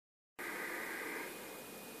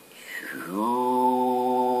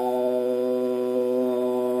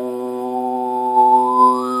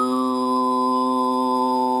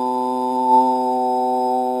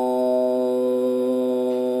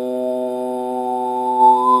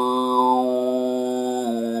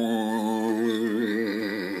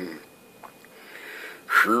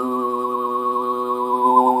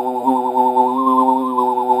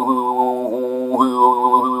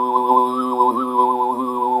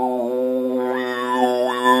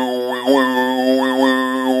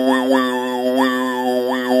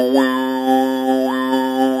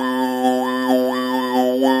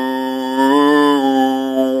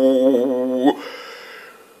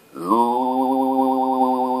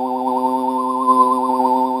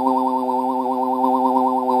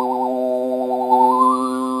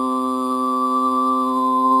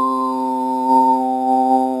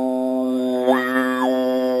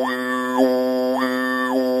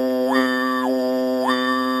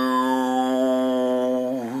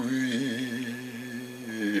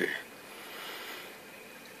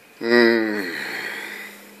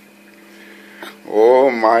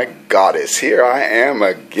Goddess, here I am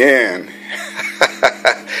again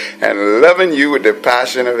and loving you with the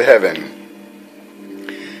passion of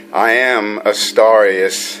heaven. I am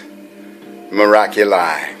Astarius,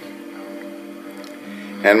 Miraculii,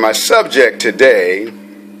 and my subject today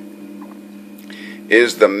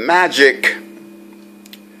is the magic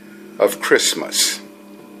of Christmas.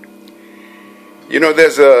 You know,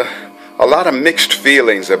 there's a lot of mixed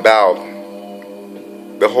feelings about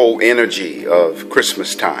the whole energy of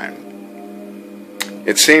Christmas time.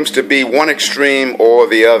 It seems to be one extreme or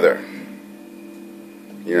the other.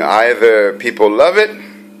 You know, either people love it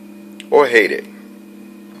or hate it.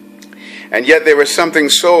 And yet there is something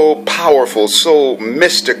so powerful, so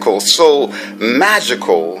mystical, so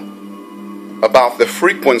magical about the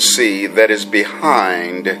frequency that is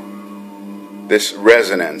behind this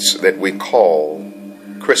resonance that we call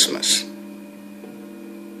Christmas,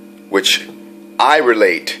 which I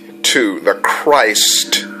relate to the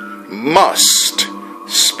Christ must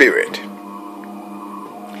spirit.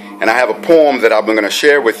 And I have a poem that I'm going to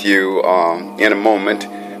share with you in a moment,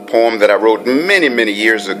 a poem that I wrote many, many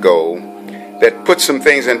years ago that puts some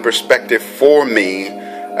things in perspective for me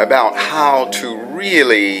about how to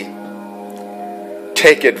really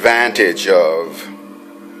take advantage of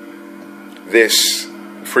this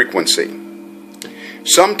frequency.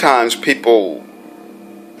 Sometimes people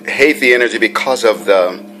hate the energy because of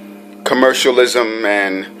the commercialism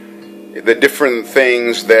and the different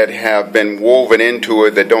things that have been woven into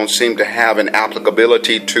it that don't seem to have an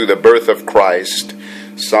applicability to the birth of Christ.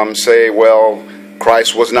 Some say, well,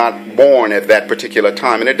 Christ was not born at that particular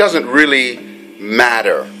time, and it doesn't really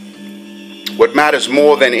matter. What matters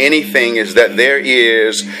more than anything is that there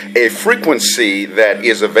is a frequency that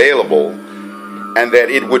is available, and that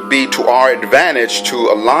it would be to our advantage to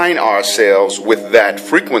align ourselves with that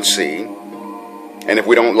frequency. And if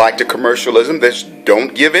we don't like the commercialism, just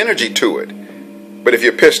don't give energy to it. But if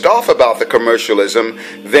you're pissed off about the commercialism,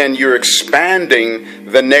 then you're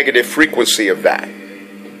expanding the negative frequency of that.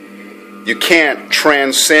 You can't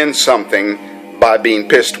transcend something by being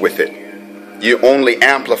pissed with it. You only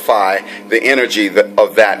amplify the energy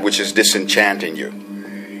of that which is disenchanting you.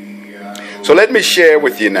 So let me share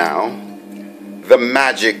with you now the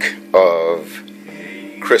magic of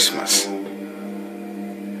Christmas.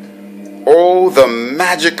 Oh, the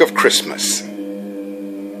magic of Christmas.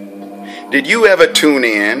 Did you ever tune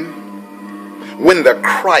in when the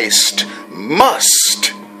Christ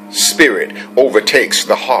must spirit overtakes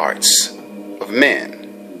the hearts of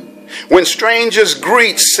men? When strangers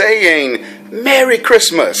greet saying, Merry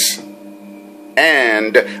Christmas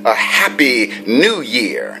and a Happy New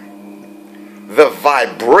Year, the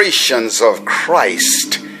vibrations of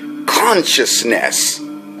Christ consciousness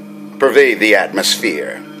pervade the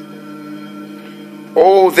atmosphere.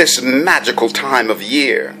 Oh, this magical time of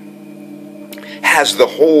year has the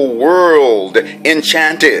whole world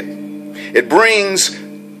enchanted. It brings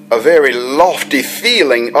a very lofty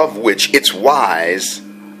feeling of which it's wise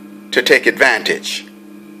to take advantage.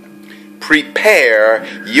 Prepare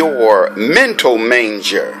your mental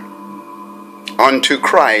manger unto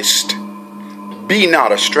Christ. Be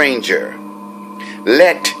not a stranger.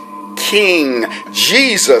 Let King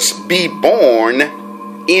Jesus be born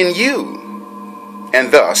in you,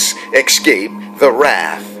 and thus escape the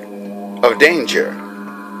wrath of danger.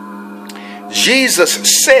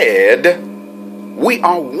 Jesus said, we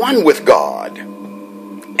are one with God,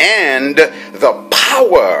 and the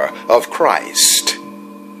power of Christ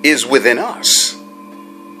is within us.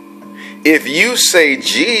 If you say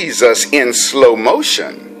Jesus in slow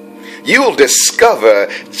motion, you'll discover,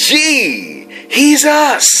 gee, he's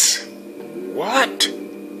us. What?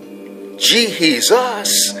 Gee, he's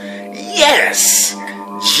us? Yes,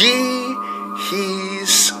 gee,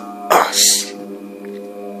 he's us.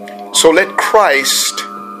 So let Christ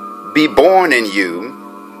be born in you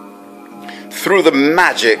through the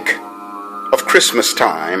magic of Christmas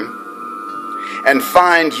time, and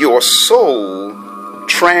find your soul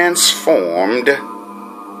transformed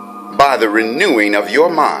by the renewing of your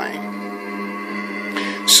mind.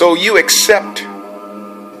 So you accept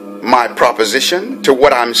my proposition to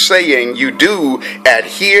what I'm saying. You do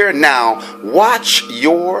adhere. Now watch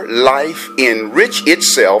your life enrich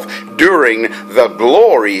itself during the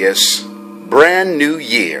glorious brand new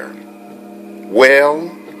year.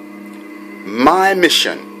 Well, my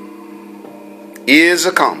mission is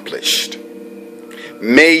accomplished.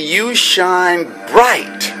 May you shine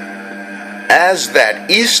bright as that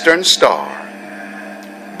eastern star,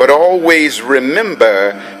 but always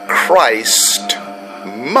remember Christ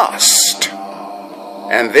must.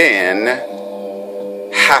 And then,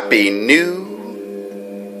 Happy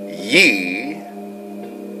New Ye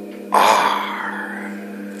are.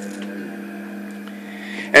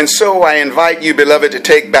 And so I invite you, beloved, to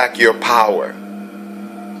take back your power.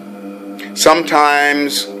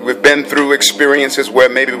 Sometimes we've been through experiences where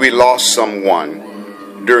maybe we lost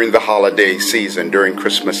someone during the holiday season, during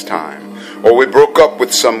Christmas time, or we broke up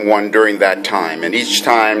with someone during that time. And each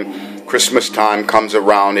time Christmas time comes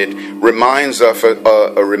around, it reminds us of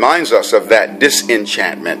that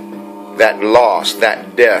disenchantment, that loss,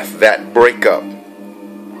 that death, that breakup.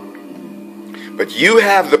 But you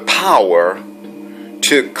have the power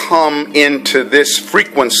to come into this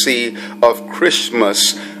frequency of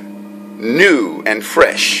Christmas new and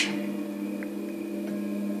fresh.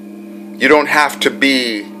 You don't have to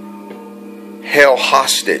be held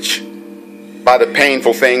hostage by the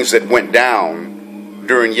painful things that went down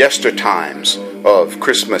during yestertimes of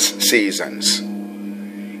Christmas seasons.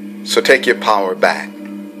 So take your power back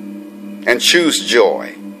and choose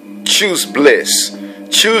joy, choose bliss,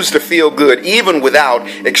 choose to feel good even without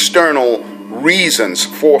external reasons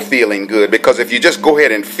for feeling good. Because if you just go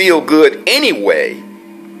ahead and feel good anyway,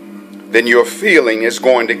 then your feeling is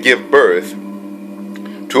going to give birth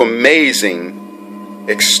to amazing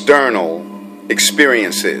external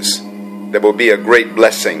experiences that will be a great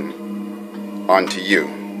blessing unto you.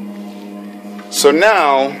 So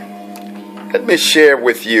now, let me share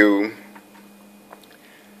with you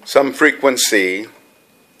some frequency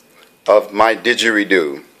of my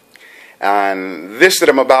didgeridoo. And this that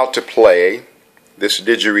I'm about to play, this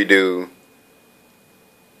didgeridoo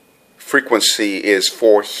frequency, is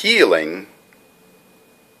for healing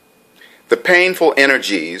the painful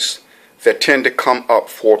energies that tend to come up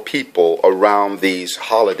for people around these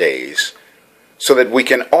holidays, so that we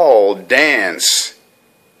can all dance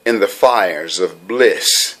in the fires of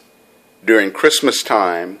bliss during Christmas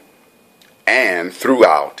time and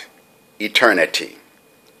throughout eternity.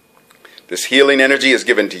 This healing energy is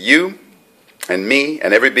given to you and me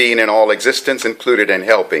and every being in all existence included in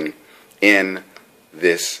helping in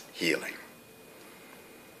this healing.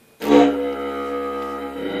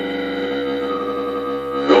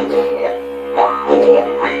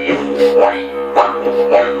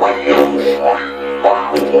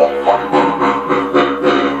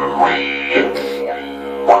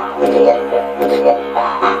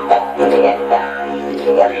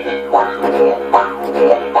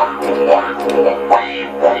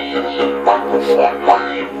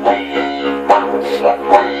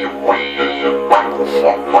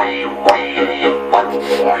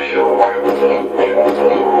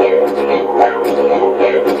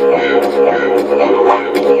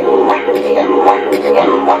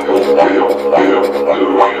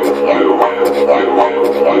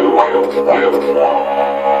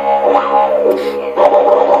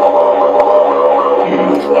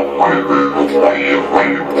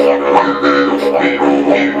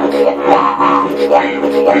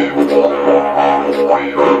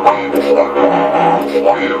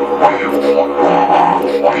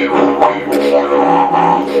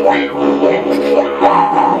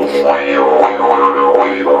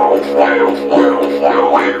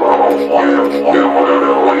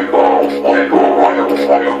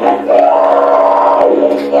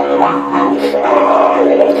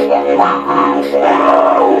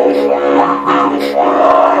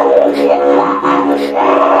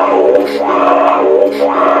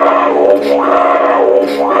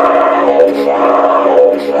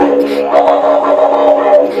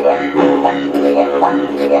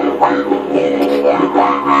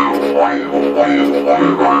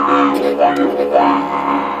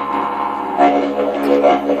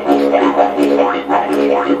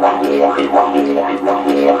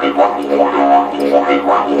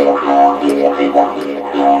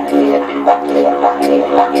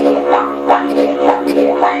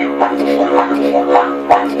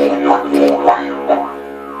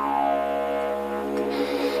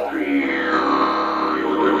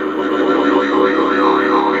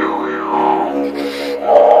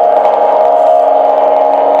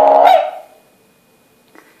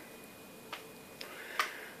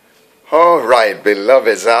 All right,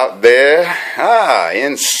 beloveds out there,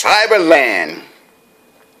 in Cyberland,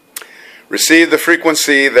 receive the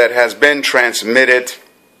frequency that has been transmitted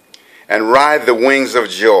and ride the wings of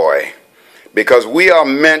joy, because we are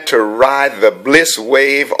meant to ride the bliss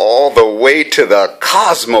wave all the way to the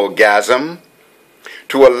cosmogasm,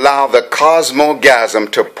 to allow the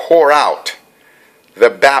cosmogasm to pour out the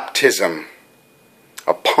baptism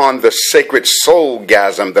upon the sacred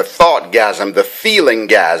soulgasm, the thoughtgasm, the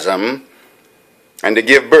feelinggasm, and to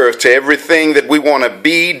give birth to everything that we want to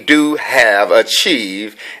be, do, have,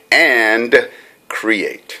 achieve, and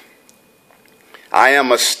create. I am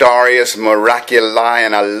Astarius, Miraculii,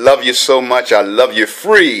 and I love you so much. I love you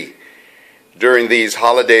free during these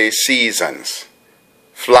holiday seasons.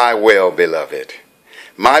 Fly well, beloved.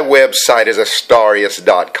 My website is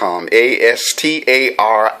Astarius.com,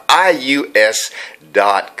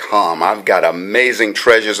 Astarius.com. I've got amazing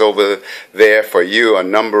treasures over there for you, a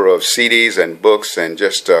number of CDs and books and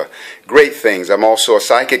just great things. I'm also a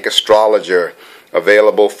psychic astrologer,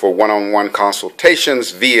 available for one-on-one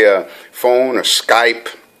consultations via phone or Skype.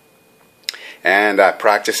 And I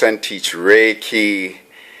practice and teach Reiki.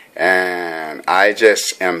 And I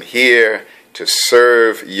just am here to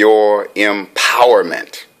serve your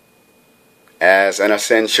empowerment as an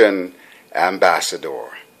Ascension ambassador.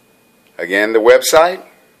 Again, the website,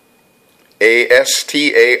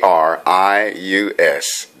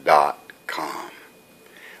 Astarius.com.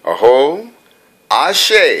 Aho,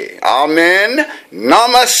 Ashe, Amen,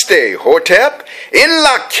 Namaste, Hotep, In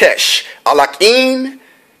Lakesh, Alakin,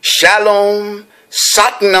 Shalom,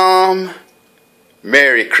 Satnam,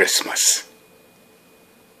 Merry Christmas.